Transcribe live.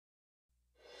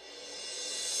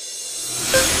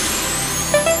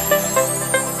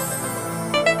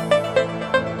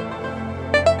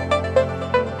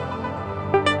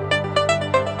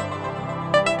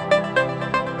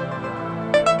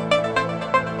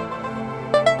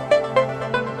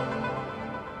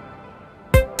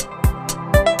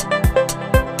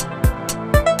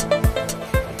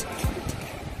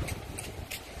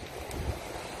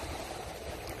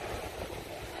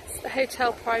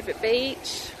hotel private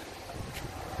beach.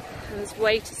 And there's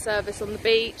waiter service on the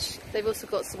beach. They've also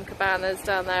got some cabanas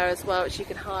down there as well, which you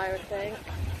can hire, I think.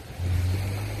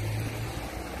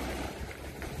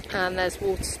 And there's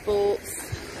water sports.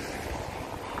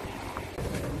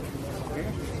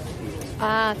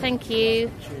 Ah, thank you.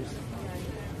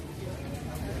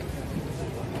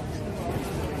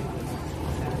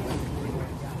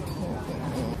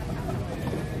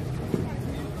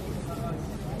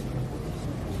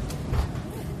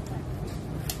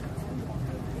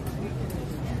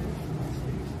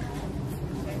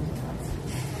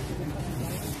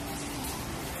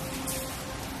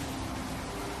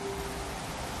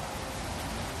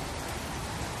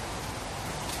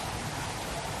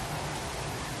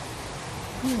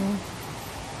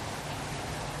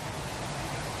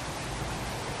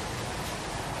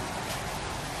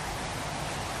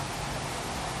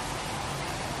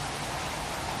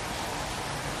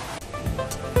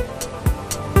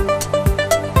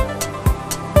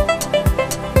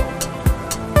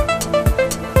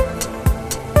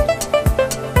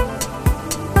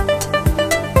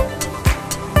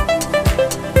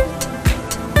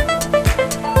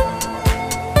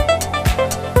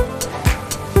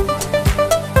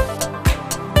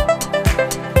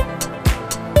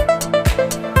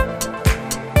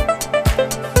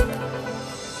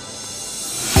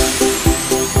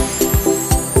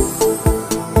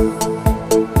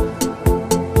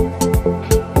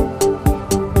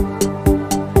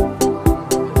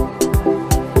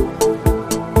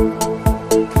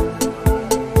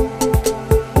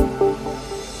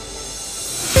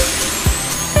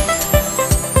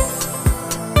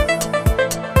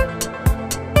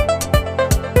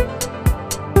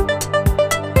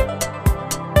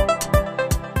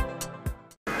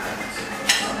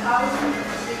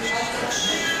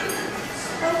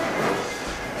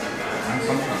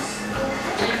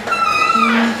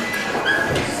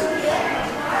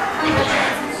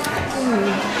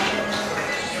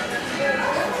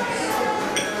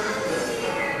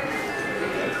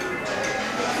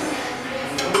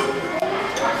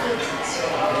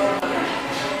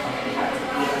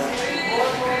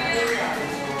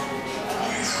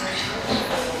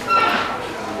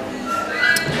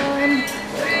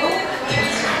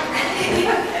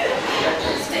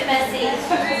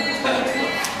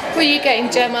 What are you getting,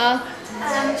 Gemma?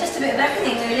 Just a bit of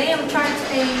everything, really. I'm trying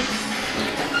to be...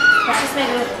 Let's just make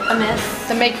a mess.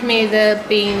 They're making me the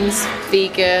beans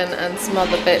vegan and some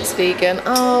other bits vegan.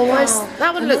 Oh, where's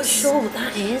that one? I'm Looks. not sure what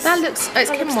that is. That looks. Oh,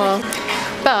 it's quinoa,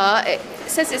 but it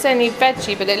says it's only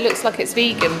veggie, but it looks like it's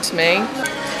vegan to me.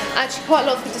 Actually, quite a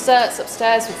lot of the desserts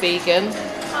upstairs were vegan.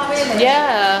 Oh, really?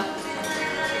 Yeah.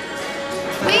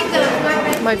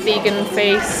 Vegan. My vegan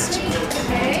feast.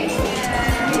 Okay.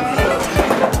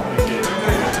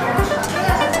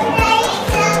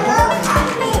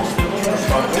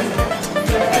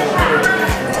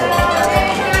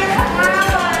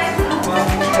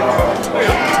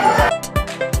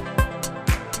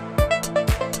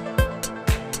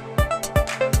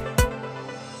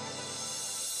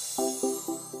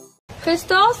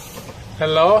 Christos?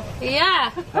 Hello,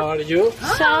 Yeah. how are you?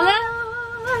 Charlotte?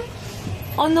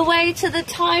 On the way to the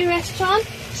Thai restaurant?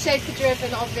 Chauffeur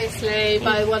driven, obviously,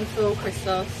 by wonderful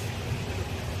Christos.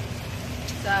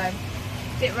 So, a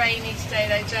bit rainy today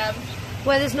though, Gem.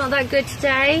 Weather's not that good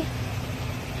today.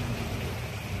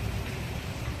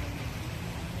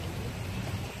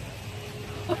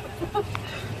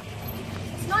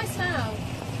 It's nice now.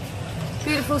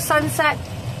 Beautiful sunset.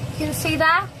 You can see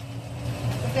that.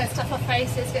 We're going to stuff our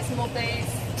faces, get some more booze.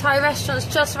 Thai restaurant's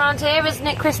just around here, isn't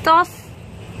it, Christos?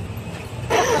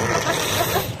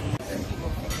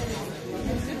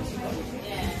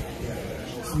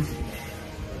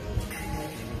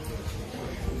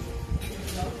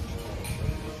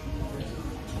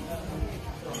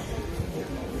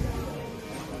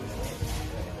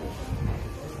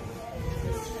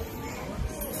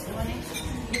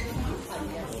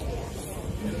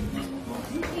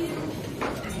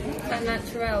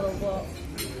 Natural or what?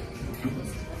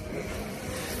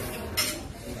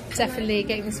 Definitely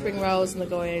getting the spring rolls and the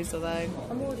goyos, although.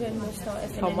 I'm ordering more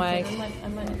starters. Can't wait. I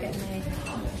might not get any.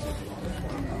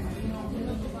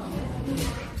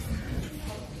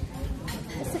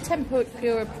 It's the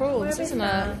tempura prawns, isn't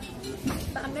it?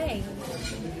 Is that a me?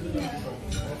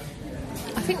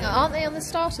 I think, aren't they on the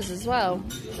starters as well?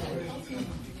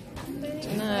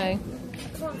 Don't know. I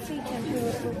can't see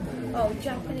tempura prawns. Oh,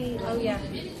 Japanese. Oh, yeah.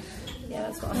 Yeah,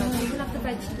 that's what I have. You can have the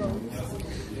vegetables.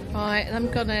 Right, and I'm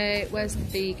gonna. Where's the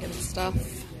vegan stuff?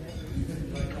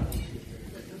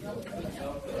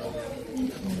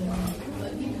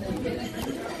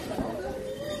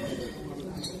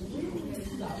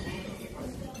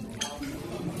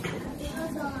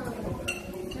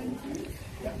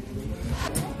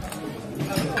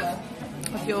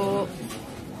 your...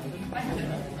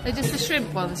 They're just the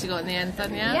shrimp ones you got in the end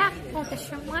then, yeah? Yeah, all the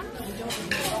shrimp ones.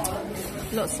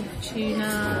 Lots of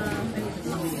tuna.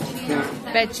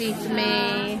 Veggie for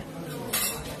me.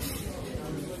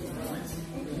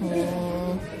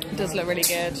 It does look really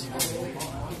good.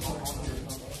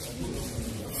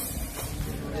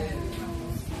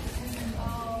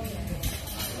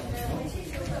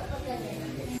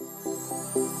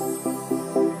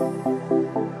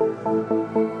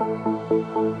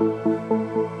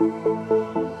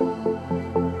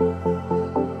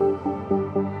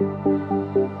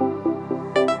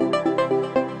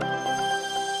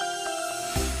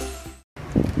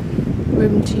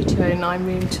 Room 2209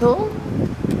 room tour.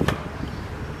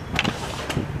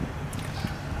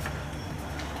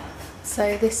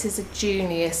 So this is a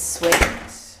junior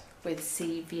suite with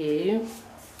sea view.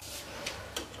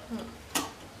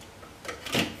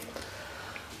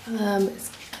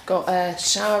 It's got a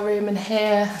shower room in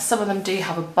here. Some of them do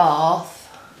have a bath.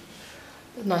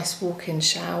 A nice walk-in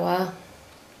shower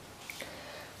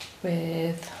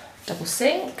with double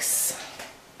sinks.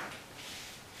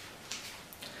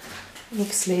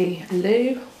 Obviously a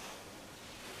loo.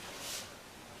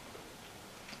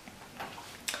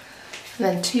 And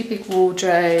then two big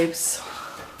wardrobes.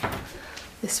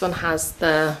 This one has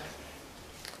the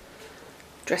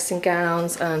dressing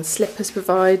gowns and slippers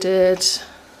provided.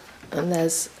 And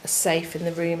there's a safe in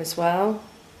the room as well.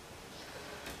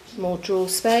 More drawer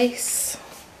space.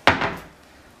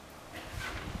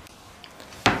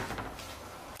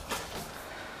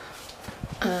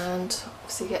 And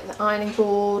obviously you get the ironing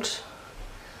board,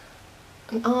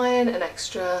 an iron and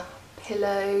extra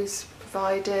pillows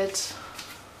provided.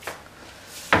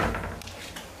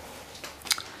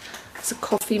 It's a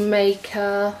coffee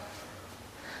maker,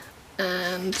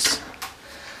 and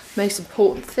most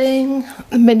important thing,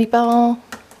 the mini bar,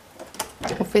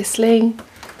 obviously.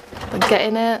 I'm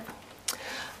getting it.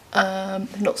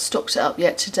 They've not stocked it up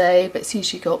yet today, but it's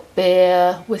usually got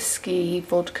beer, whiskey,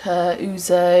 vodka,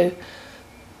 ouzo.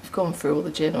 We've gone through all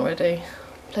the gin already.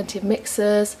 Plenty of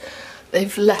mixers.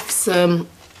 They've left some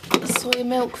soy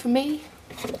milk for me,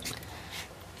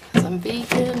 because I'm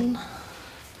vegan.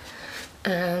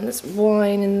 And there's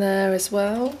wine in there as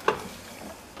well.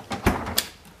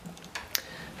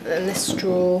 And then this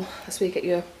drawer, that's where you get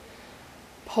your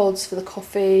pods for the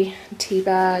coffee, and tea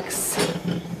bags.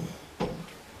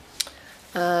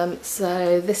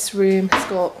 So this room has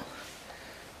got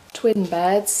twin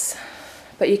beds,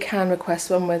 but you can request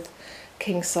one with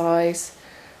king size.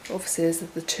 Obviously there's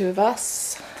the two of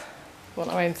us, we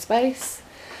want our own space.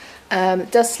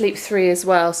 It does sleep three as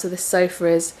well, so this sofa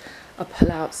is a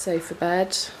pull-out sofa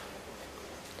bed.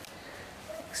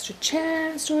 Extra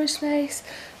chair and storage space.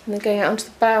 And then going out onto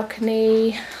the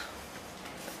balcony,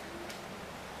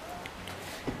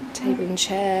 table and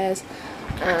chairs,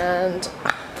 and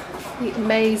the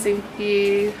amazing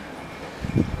view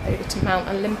over to Mount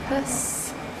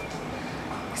Olympus.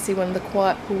 You can see one of the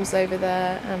quiet pools over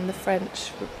there, and the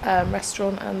French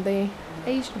restaurant and the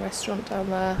Asian restaurant down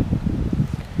there.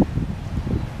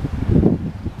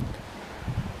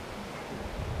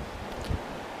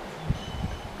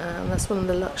 And that's one of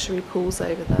the luxury pools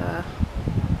over there.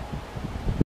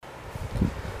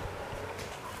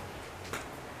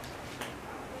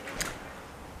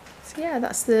 So yeah,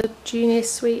 that's the junior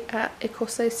suite at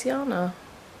Ikos Oceania.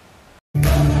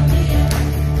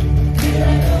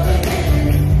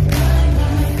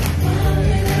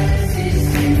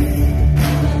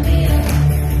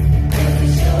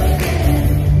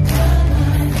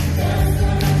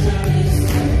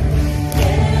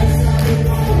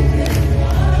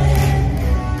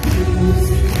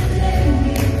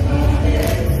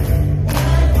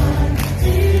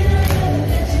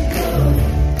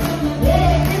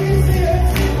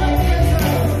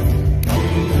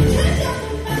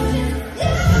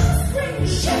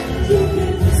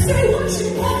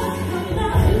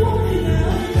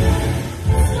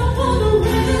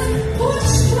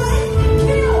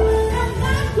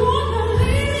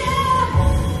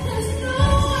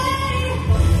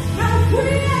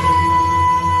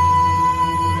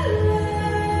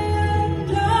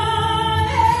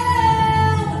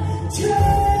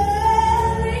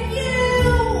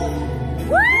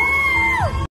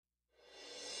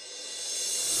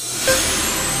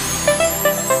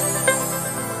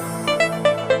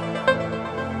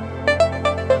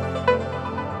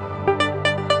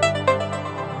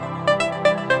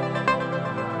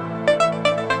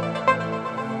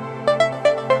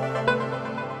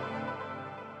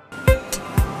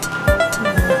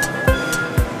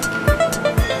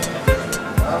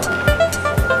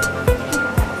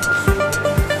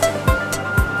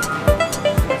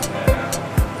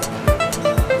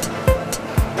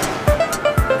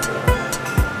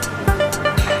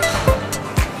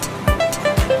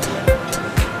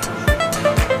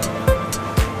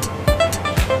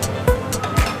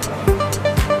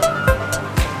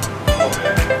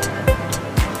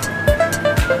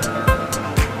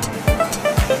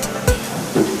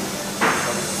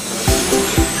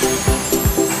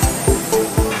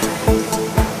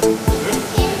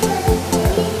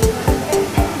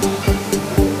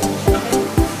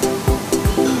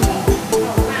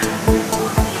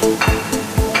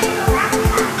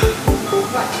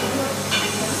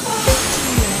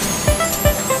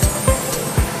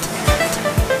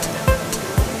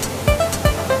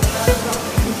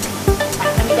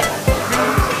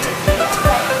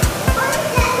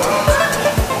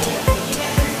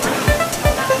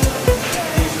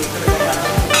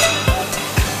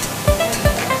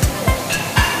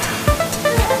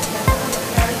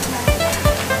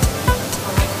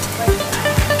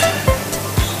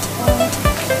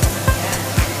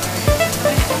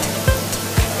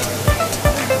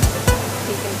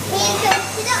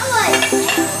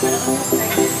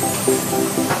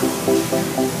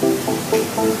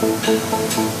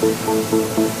 Getting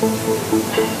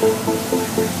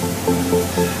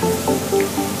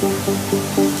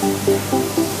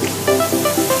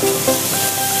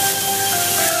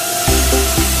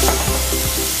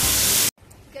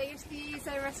to the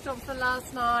Ikos restaurant for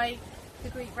last night, the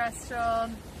Greek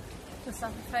restaurant, just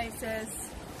up the faces,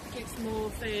 get some more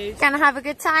food. Gonna have a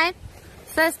good time.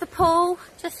 There's the pool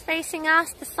just facing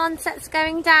us, the sunset's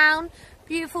going down.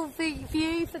 Beautiful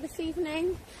view for this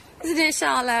evening, isn't it,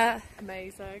 Charlotte?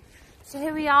 Amazing. So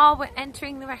here we are, we're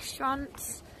entering the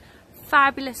restaurant.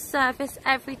 Fabulous service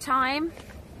every time.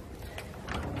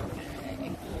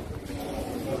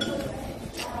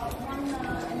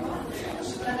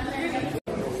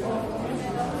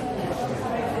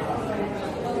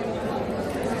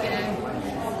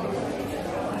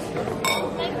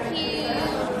 Thank you.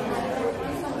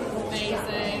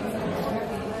 Amazing.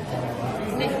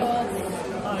 Nikos.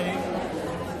 Hi.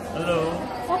 Hello.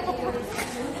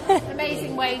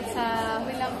 Amazing waiter.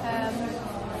 We love him.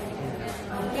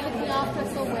 You're looking after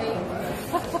us all week.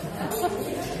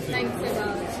 Thanks so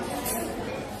much.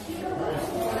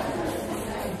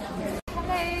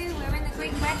 Hello, we're in the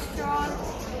Greek restaurant.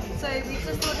 So we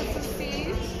just ordered some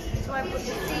food. So I've got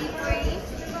the seafood.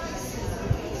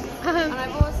 And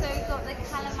I've also got the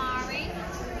calamari.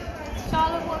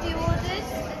 Charlotte, what have you ordered?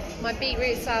 My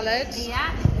beetroot salad.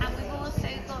 Yeah, and we've also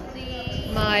got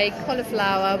the... My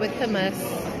cauliflower with hummus.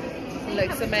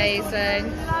 Looks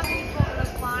amazing. Lovely bottle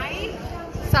of wine.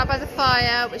 Sat by the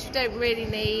fire, which we don't really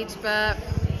need, but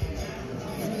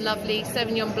some lovely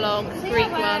Sauvignon Blanc, So Greek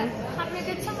yeah, one. we're having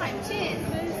a good time.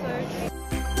 Cheers.